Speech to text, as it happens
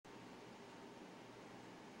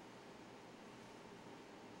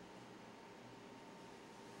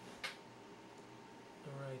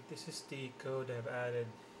This is the code I've added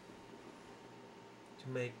to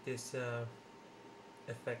make this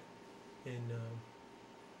effect in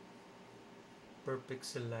per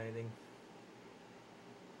pixel lighting.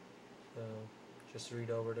 So just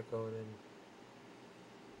read over the code and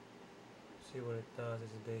see what it does.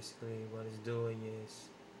 Is basically what it's doing is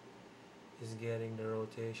getting the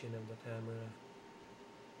rotation of the camera,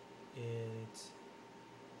 and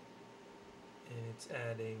it's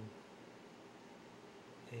adding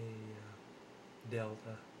a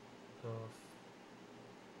delta of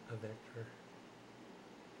a vector,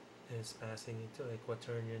 and it's passing it to a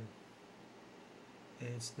quaternion, and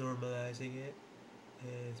it's normalizing it,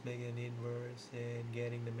 and it's making an inverse and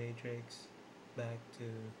getting the matrix back to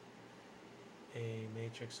a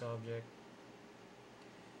matrix object,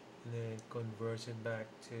 and then it converts it back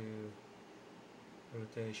to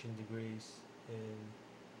rotation degrees, and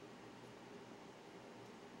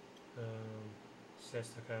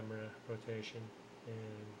sets the camera rotation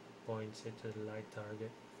and points it to the light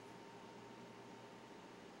target.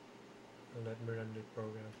 So let me run the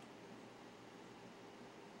program.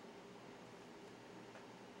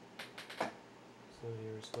 So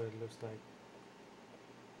here's what it looks like.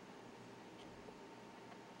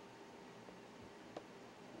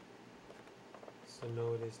 So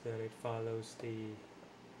notice that it follows the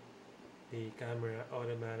camera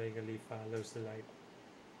automatically follows the light.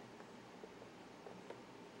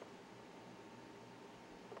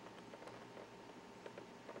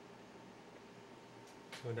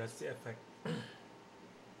 So that's the effect.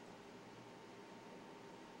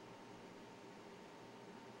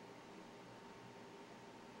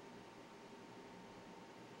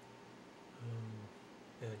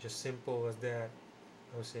 Yeah, just simple as that,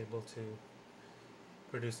 I was able to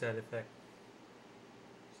produce that effect.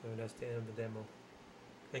 So that's the end of the demo.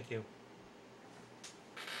 Thank you.